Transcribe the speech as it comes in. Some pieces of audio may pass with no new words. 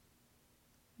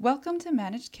Welcome to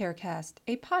Managed Carecast,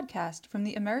 a podcast from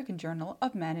the American Journal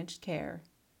of Managed Care.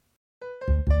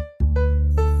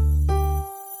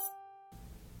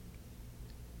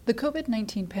 The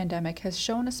COVID-19 pandemic has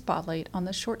shown a spotlight on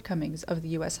the shortcomings of the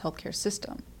U.S. healthcare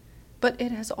system, but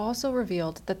it has also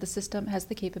revealed that the system has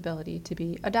the capability to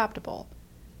be adaptable.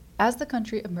 As the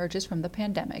country emerges from the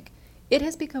pandemic, it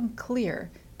has become clear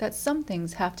that some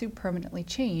things have to permanently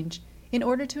change in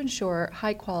order to ensure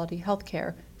high-quality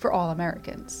healthcare for all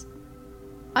Americans.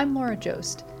 I'm Laura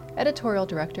Jost, Editorial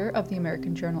Director of the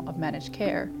American Journal of Managed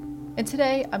Care, and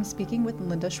today I'm speaking with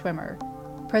Linda Schwimmer,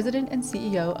 President and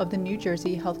CEO of the New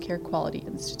Jersey Healthcare Quality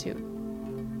Institute.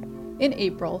 In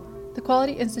April, the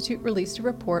Quality Institute released a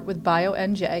report with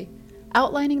BioNJ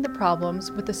outlining the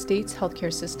problems with the state's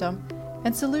healthcare system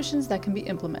and solutions that can be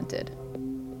implemented.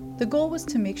 The goal was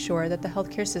to make sure that the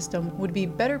healthcare system would be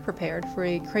better prepared for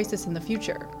a crisis in the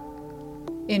future.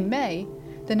 In May,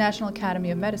 the National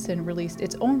Academy of Medicine released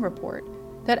its own report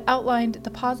that outlined the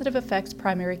positive effects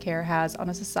primary care has on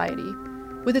a society,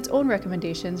 with its own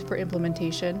recommendations for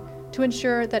implementation to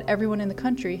ensure that everyone in the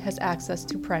country has access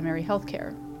to primary health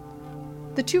care.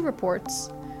 The two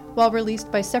reports, while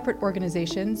released by separate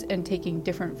organizations and taking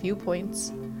different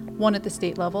viewpoints, one at the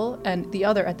state level and the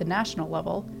other at the national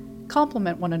level,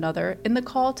 complement one another in the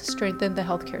call to strengthen the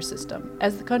healthcare system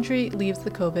as the country leaves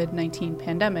the COVID-19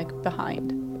 pandemic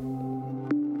behind.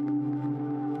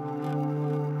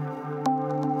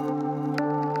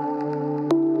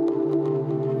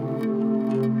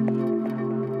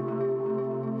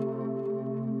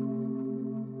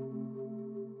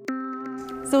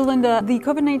 So Linda, the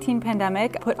COVID-19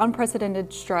 pandemic put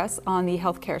unprecedented stress on the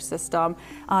healthcare system.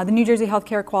 The New Jersey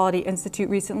Healthcare Quality Institute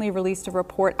recently released a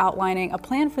report outlining a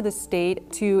plan for the state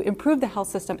to improve the health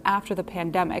system after the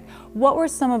pandemic. What were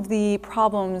some of the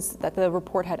problems that the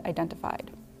report had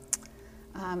identified?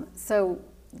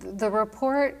 The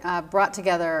report brought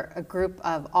together a group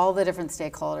of all the different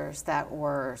stakeholders that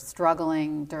were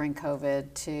struggling during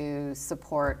COVID to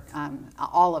support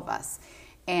all of us.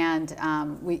 And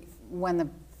when the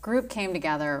group came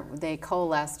together, they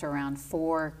coalesced around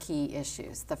four key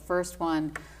issues. The first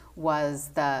one was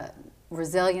the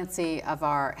resiliency of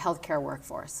our healthcare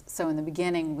workforce. So in the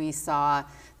beginning, we saw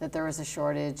that there was a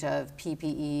shortage of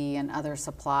PPE and other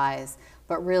supplies,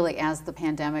 but really as the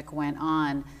pandemic went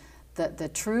on, the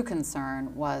true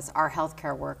concern was our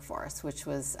healthcare workforce, which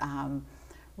was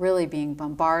really being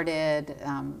bombarded,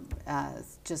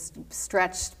 just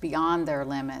stretched beyond their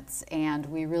limits, and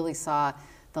we really saw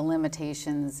the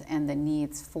limitations and the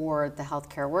needs for the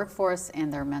healthcare workforce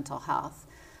and their mental health.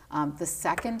 The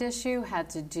second issue had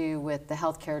to do with the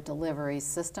healthcare delivery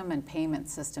system and payment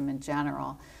system in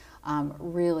general,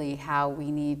 really how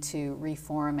we need to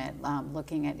reform it,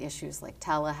 looking at issues like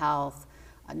telehealth,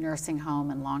 nursing home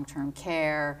and long-term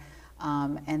care,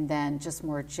 and then just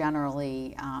more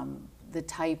generally, the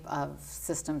type of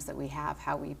systems that we have,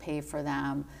 how we pay for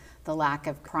them, the lack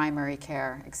of primary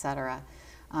care, et cetera.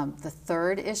 The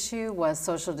third issue was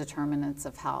social determinants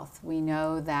of health. We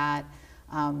know that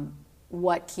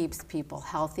what keeps people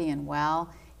healthy and well,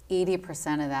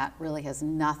 80% of that really has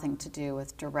nothing to do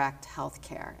with direct health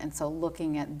care. And so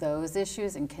looking at those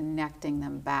issues and connecting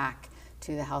them back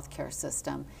to the healthcare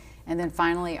system. And then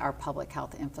finally, our public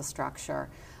health infrastructure.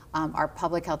 Our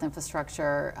public health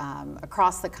infrastructure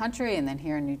across the country, and then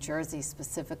here in New Jersey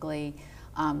specifically,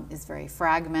 is very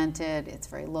fragmented, it's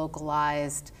very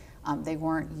localized. They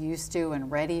weren't used to and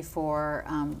ready for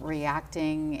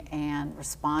reacting and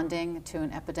responding to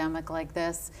an epidemic like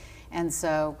this. And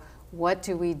so what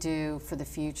do we do for the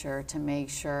future to make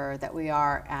sure that we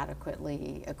are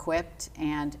adequately equipped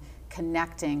and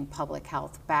connecting public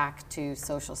health back to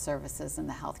social services in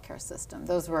the healthcare system?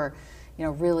 Those were,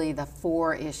 really the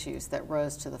four issues that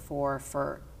rose to the fore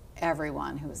for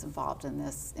everyone who was involved in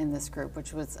this group,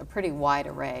 which was a pretty wide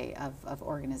array of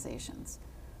organizations.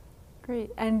 Great.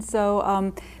 And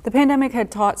so the pandemic had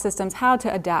taught systems how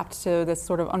to adapt to this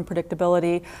sort of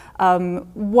unpredictability.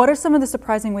 What are some of the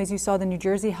surprising ways you saw the New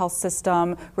Jersey health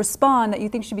system respond that you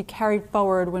think should be carried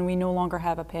forward when we no longer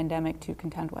have a pandemic to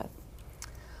contend with?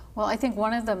 Well, I think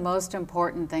one of the most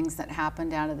important things that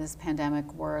happened out of this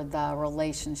pandemic were the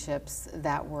relationships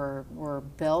that were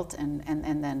built and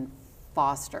then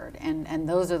fostered. And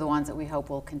those are the ones that we hope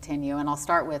will continue. And I'll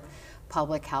start with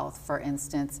public health, for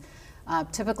instance.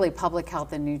 Typically, public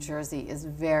health in New Jersey is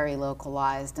very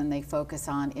localized, and they focus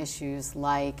on issues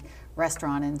like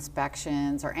restaurant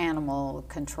inspections or animal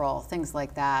control, things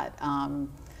like that,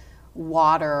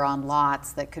 water on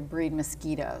lots that could breed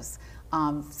mosquitoes.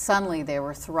 Suddenly, they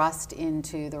were thrust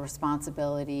into the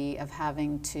responsibility of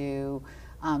having to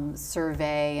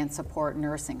survey and support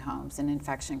nursing homes and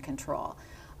infection control.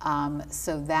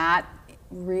 So that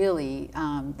really,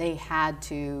 they had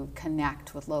to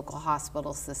connect with local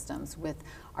hospital systems, with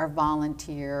our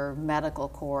volunteer medical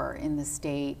corps in the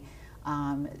state,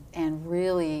 and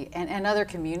really, and other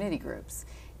community groups.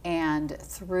 And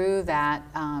through that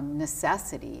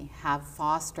necessity, have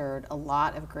fostered a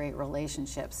lot of great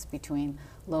relationships between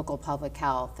local public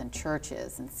health and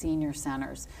churches and senior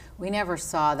centers. We never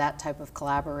saw that type of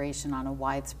collaboration on a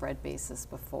widespread basis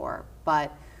before.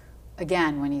 But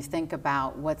again, when you think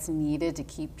about what's needed to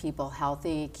keep people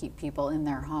healthy, keep people in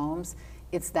their homes,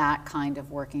 it's that kind of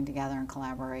working together and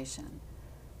collaboration.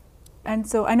 And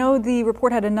so I know the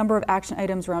report had a number of action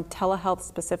items around telehealth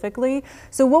specifically.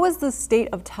 So what was the state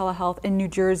of telehealth in New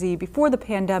Jersey before the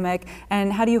pandemic,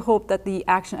 and how do you hope that the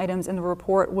action items in the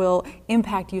report will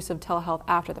impact use of telehealth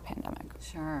after the pandemic?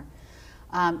 Sure.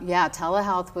 Yeah,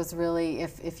 telehealth was really,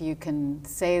 if you can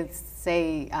say it's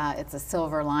a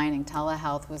silver lining,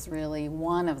 telehealth was really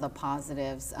one of the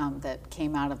positives that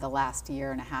came out of the last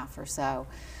year and a half or so.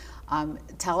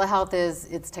 Telehealth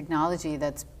it's technology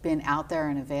that's been out there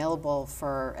and available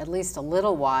for at least a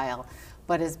little while,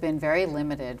 but has been very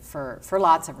limited for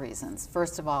lots of reasons.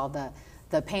 First of all,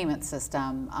 the payment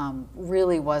system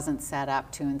really wasn't set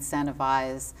up to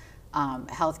incentivize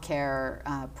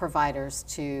healthcare providers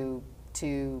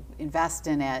to invest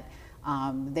in it.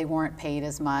 They weren't paid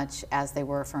as much as they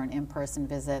were for an in-person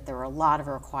visit. There were a lot of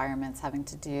requirements having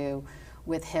to do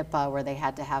with HIPAA, where they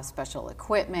had to have special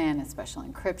equipment and special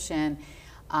encryption.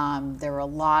 There were a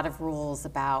lot of rules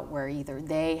about where either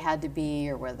they had to be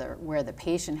or where the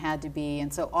patient had to be.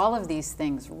 And so all of these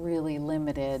things really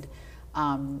limited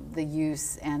the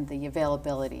use and the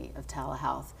availability of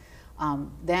telehealth.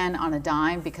 Then on a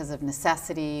dime, because of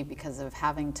necessity, because of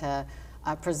having to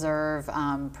preserve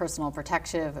personal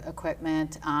protective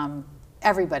equipment,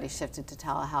 everybody shifted to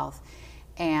telehealth.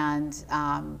 And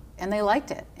they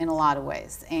liked it in a lot of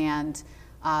ways. And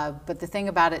but the thing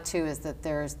about it too is that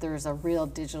there's a real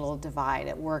digital divide.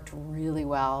 It worked really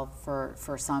well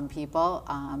for some people,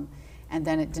 and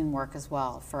then it didn't work as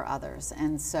well for others.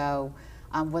 And so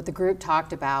what the group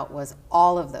talked about was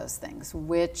all of those things.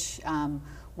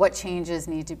 What changes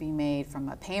need to be made from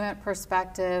a payment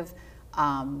perspective,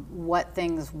 what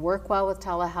things work well with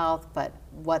telehealth, but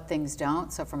what things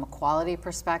don't. So from a quality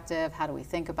perspective, how do we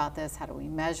think about this? How do we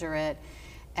measure it?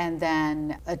 And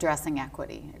then addressing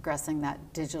equity, addressing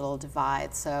that digital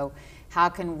divide. So how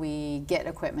can we get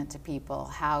equipment to people?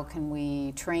 How can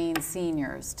we train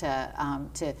seniors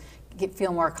to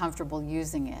feel more comfortable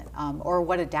using it? Or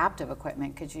what adaptive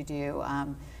equipment could you do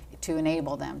to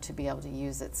enable them to be able to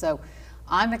use it? So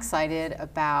I'm excited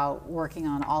about working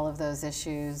on all of those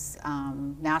issues.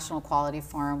 National Quality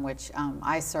Forum, which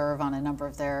I serve on a number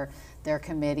of their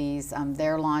committees,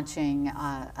 they're launching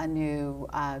a new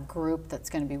group that's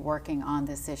going to be working on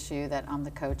this issue that I'm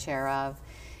the co-chair of.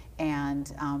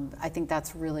 And I think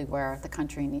that's really where the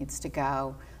country needs to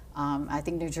go. I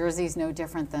think New Jersey is no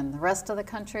different than the rest of the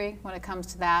country when it comes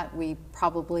to that. We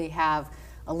probably have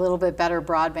a little bit better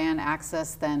broadband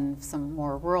access than some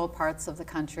more rural parts of the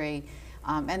country.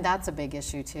 And that's a big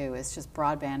issue too, is just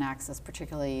broadband access,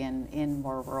 particularly in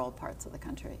more rural parts of the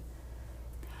country.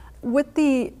 With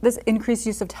this increased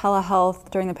use of telehealth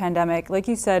during the pandemic, like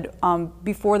you said,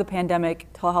 before the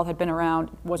pandemic, telehealth had been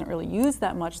around, wasn't really used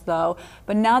that much though,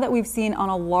 but now that we've seen on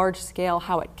a large scale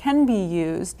how it can be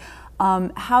used,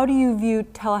 how do you view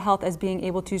telehealth as being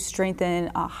able to strengthen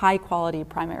high quality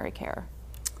primary care?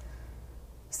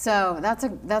 So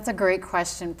that's a great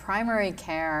question. Primary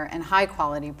care and high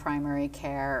quality primary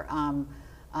care,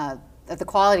 at the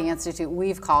Quality Institute,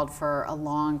 we've called for a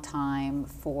long time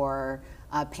for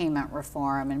payment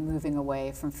reform and moving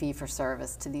away from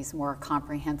fee-for-service to these more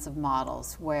comprehensive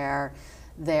models where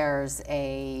there's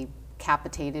a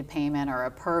capitated payment or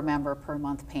a per member per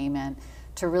month payment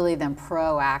to really then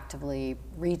proactively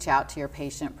reach out to your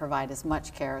patient, provide as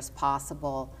much care as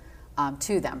possible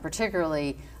to them,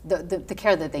 particularly the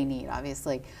care that they need,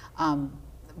 obviously.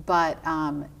 But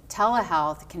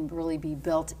telehealth can really be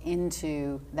built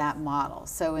into that model.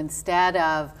 So instead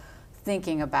of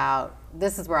thinking about,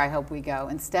 this is where I hope we go,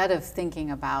 instead of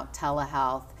thinking about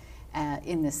telehealth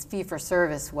in this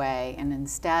fee-for-service way, and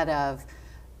instead of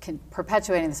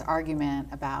perpetuating this argument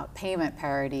about payment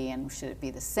parity and should it be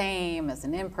the same as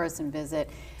an in-person visit,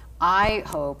 I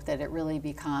hope that it really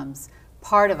becomes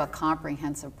part of a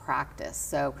comprehensive practice.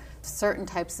 So certain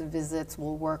types of visits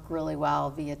will work really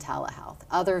well via telehealth.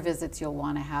 Other visits you'll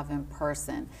want to have in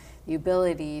person. The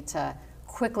ability to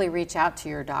quickly reach out to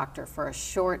your doctor for a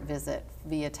short visit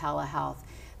via telehealth.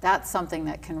 that's something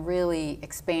that can really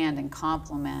expand and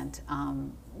complement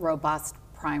robust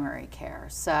primary care.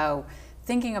 So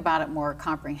thinking about it more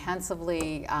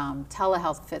comprehensively,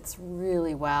 telehealth fits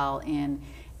really well in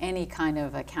any kind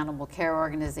of accountable care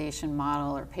organization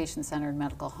model or patient-centered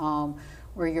medical home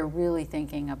where you're really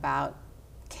thinking about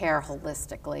care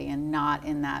holistically and not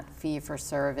in that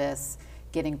fee-for-service,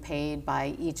 getting paid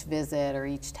by each visit or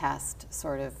each test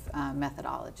sort of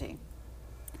methodology.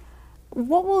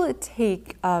 What will it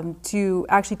take to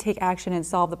actually take action and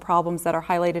solve the problems that are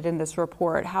highlighted in this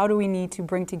report? How do we need to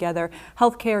bring together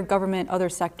healthcare, government, other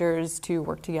sectors to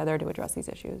work together to address these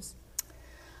issues?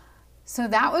 So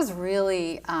that was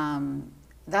really,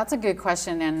 that's a good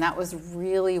question, and that was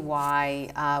really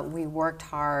why we worked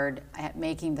hard at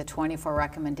making the 24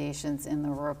 recommendations in the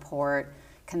report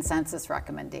consensus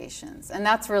recommendations. And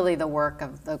that's really the work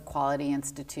of the Quality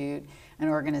Institute and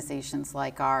organizations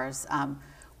like ours.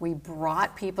 We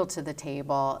brought people to the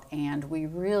table and we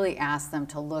really asked them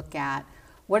to look at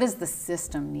what does the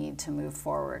system need to move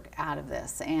forward out of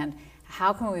this, and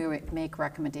how can we make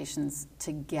recommendations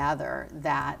together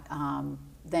that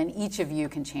then each of you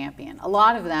can champion. A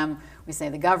lot of them, we say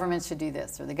the government should do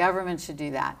this or the government should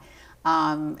do that.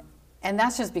 And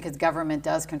that's just because government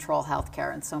does control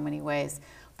healthcare in so many ways.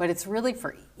 But it's really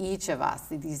for each of us,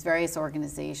 these various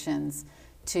organizations,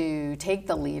 to take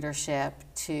the leadership,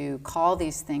 to call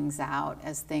these things out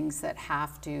as things that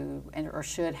have to or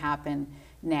should happen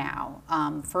now.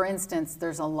 For instance,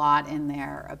 there's a lot in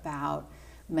there about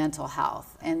mental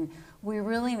health. And we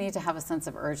really need to have a sense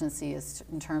of urgency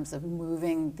in terms of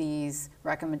moving these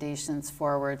recommendations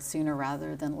forward sooner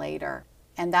rather than later.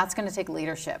 And that's going to take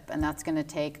leadership, and that's going to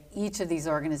take each of these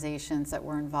organizations that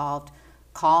were involved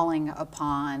calling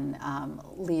upon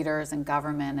leaders and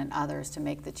government and others to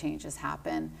make the changes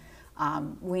happen.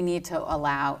 We need to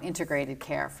allow integrated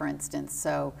care, for instance,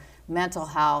 so mental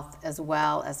health as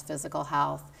well as physical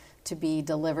health to be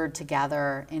delivered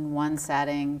together in one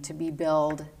setting, to be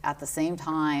billed at the same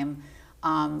time.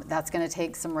 That's going to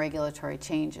take some regulatory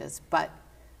changes, but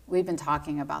we've been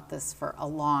talking about this for a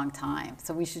long time,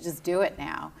 so we should just do it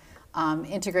now.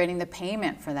 Integrating the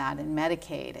payment for that in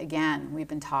Medicaid, again, we've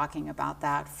been talking about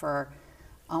that for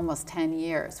almost 10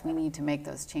 years. We need to make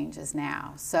those changes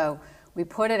now. So we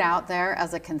put it out there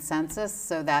as a consensus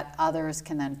so that others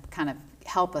can then kind of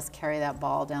help us carry that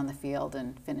ball down the field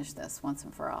and finish this once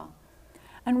and for all.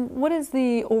 And what is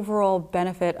the overall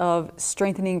benefit of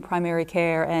strengthening primary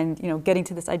care and getting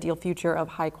to this ideal future of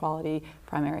high quality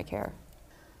primary care?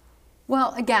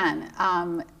 Well, again,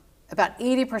 about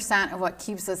 80% of what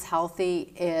keeps us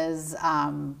healthy is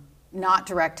not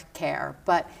direct care,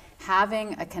 but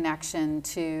having a connection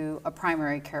to a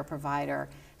primary care provider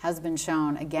has been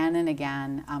shown again and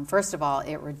again. First of all,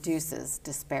 it reduces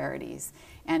disparities.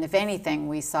 And if anything,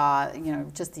 we saw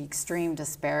just the extreme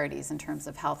disparities in terms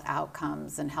of health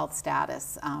outcomes and health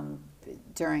status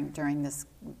during this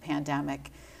pandemic.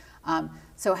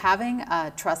 So having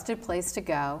a trusted place to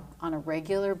go on a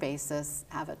regular basis,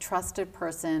 have a trusted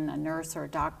person, a nurse or a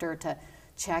doctor to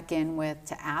check in with,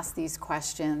 to ask these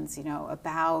questions,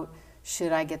 about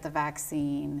should I get the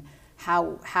vaccine,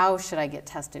 how should I get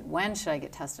tested, when should I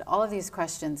get tested, all of these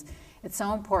questions. It's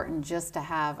so important just to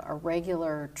have a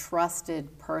regular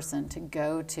trusted person to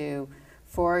go to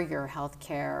for your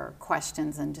healthcare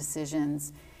questions and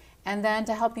decisions, and then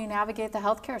to help you navigate the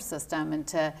healthcare system and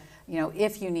to,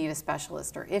 if you need a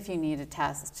specialist or if you need a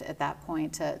test at that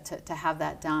point to have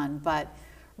that done. But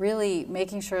really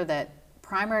making sure that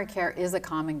primary care is a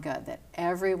common good, that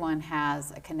everyone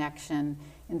has a connection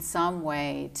in some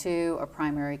way to a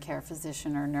primary care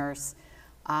physician or nurse,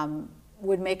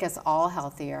 would make us all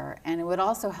healthier. And it would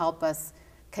also help us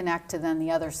connect to then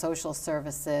the other social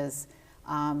services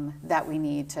that we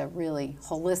need to really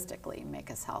holistically make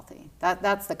us healthy.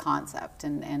 That's the concept,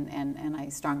 and I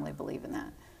strongly believe in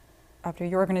that. After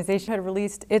your organization had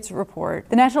released its report,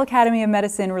 the National Academy of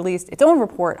Medicine released its own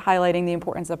report highlighting the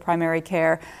importance of primary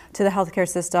care to the healthcare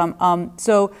system.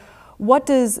 So what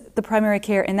does the primary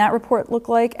care in that report look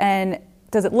like, and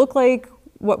does it look like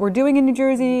what we're doing in New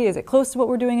Jersey? Is it close to what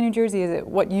we're doing in New Jersey? Is it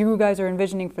what you guys are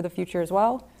envisioning for the future as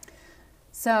well?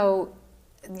 So,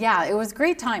 yeah, it was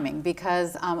great timing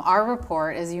because our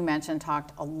report, as you mentioned,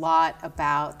 talked a lot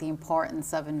about the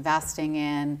importance of investing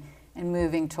in and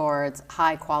moving towards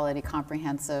high quality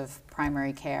comprehensive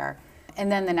primary care.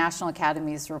 And then the National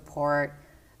Academy's report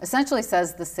essentially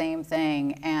says the same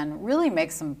thing and really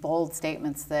makes some bold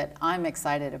statements that I'm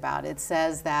excited about. It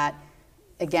says that,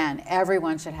 again,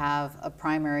 everyone should have a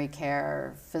primary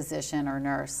care physician or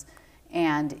nurse.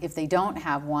 And if they don't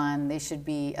have one, they should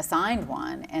be assigned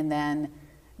one and then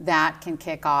that can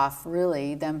kick off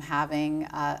really them having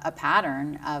a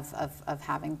pattern of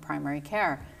having primary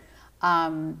care.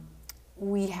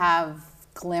 We have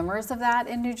glimmers of that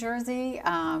in New Jersey.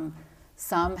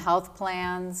 Some health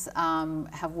plans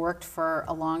have worked for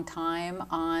a long time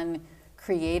on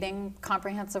creating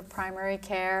comprehensive primary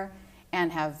care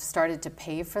and have started to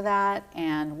pay for that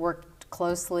and worked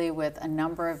closely with a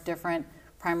number of different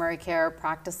primary care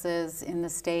practices in the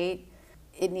state.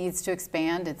 It needs to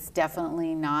expand. It's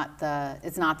definitely not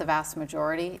the vast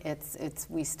majority.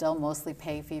 We still mostly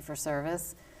pay fee for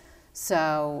service.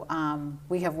 So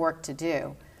we have work to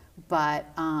do. But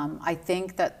I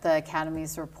think that the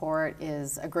Academy's report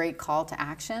is a great call to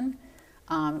action.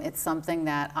 It's something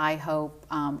that I hope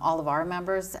all of our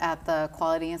members at the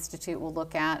Quality Institute will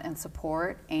look at and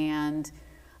support. And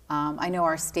I know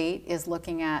our state is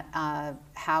looking at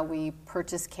how we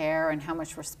purchase care and how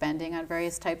much we're spending on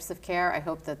various types of care. I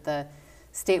hope that the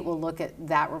state will look at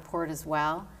that report as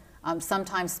well.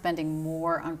 Sometimes spending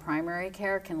more on primary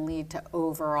care can lead to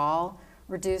overall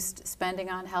reduced spending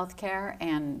on health care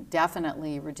and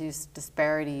definitely reduced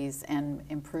disparities and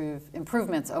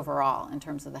improvements overall in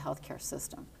terms of the healthcare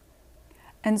system.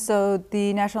 And so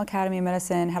the National Academy of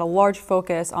Medicine had a large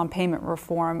focus on payment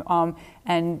reform,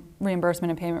 and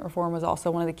reimbursement and payment reform was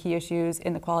also one of the key issues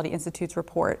in the Quality Institute's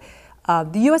report. The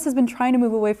U.S. has been trying to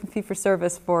move away from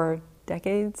fee-for-service for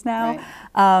decades now.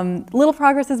 Right. Little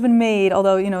progress has been made,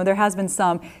 although there has been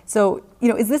some. So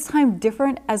is this time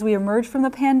different as we emerge from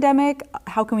the pandemic?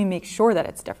 How can we make sure that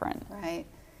it's different? Right.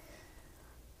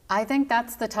 I think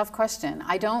that's the tough question.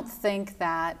 I don't think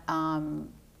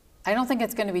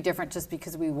it's going to be different just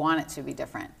because we want it to be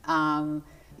different. A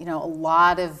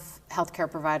lot of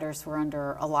healthcare providers were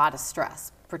under a lot of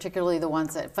stress, particularly the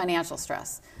ones that financial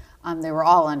stress. They were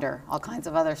all under all kinds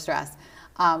of other stress.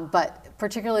 But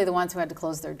particularly the ones who had to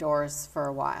close their doors for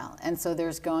a while. And so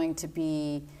there's going to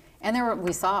be,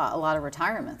 we saw a lot of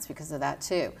retirements because of that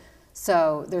too.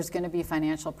 So there's going to be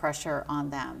financial pressure on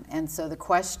them. And so the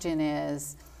question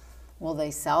is, will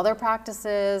they sell their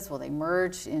practices? Will they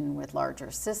merge in with larger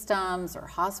systems or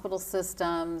hospital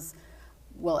systems?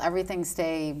 Will everything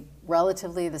stay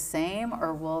relatively the same,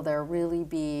 or will there really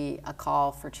be a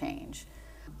call for change?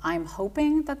 I'm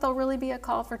hoping that there'll really be a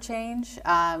call for change.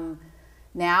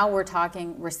 Now we're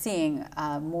seeing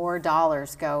more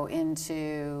dollars go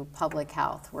into public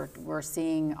health. We're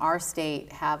seeing our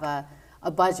state have a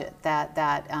budget that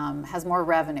has more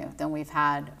revenue than we've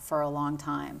had for a long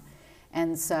time.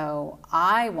 And so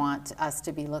I want us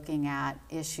to be looking at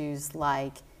issues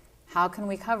like, how can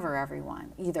we cover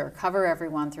everyone? Either cover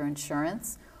everyone through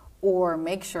insurance or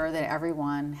make sure that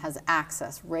everyone has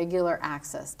regular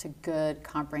access to good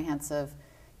comprehensive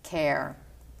care,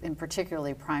 and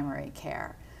particularly primary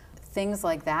care. Things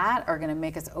like that are going to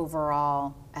make us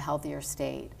overall a healthier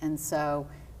state. And so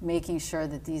making sure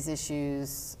that these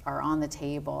issues are on the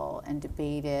table and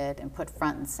debated and put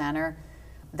front and center,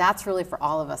 that's really for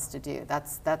all of us to do.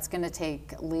 That's going to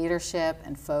take leadership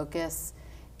and focus.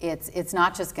 It's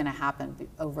not just going to happen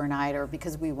overnight or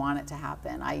because we want it to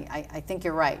happen. I think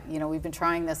you're right. We've been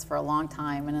trying this for a long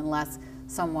time, and unless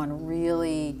someone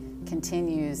really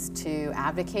continues to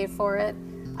advocate for it,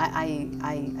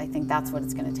 I think that's what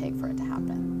it's going to take for it to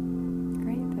happen.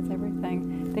 Great, that's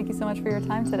everything. Thank you so much for your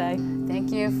time today.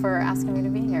 Thank you for asking me to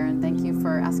be here, and thank you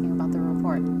for asking about the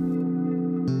report.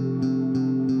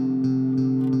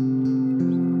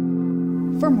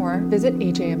 For more, visit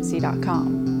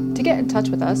ajmc.com. To get in touch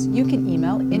with us, you can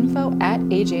email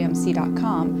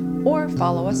info@ajmc.com or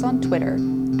follow us on Twitter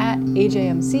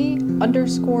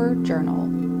 @AJMC_journal.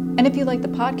 And if you like the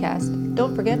podcast,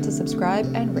 don't forget to subscribe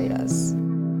and rate us.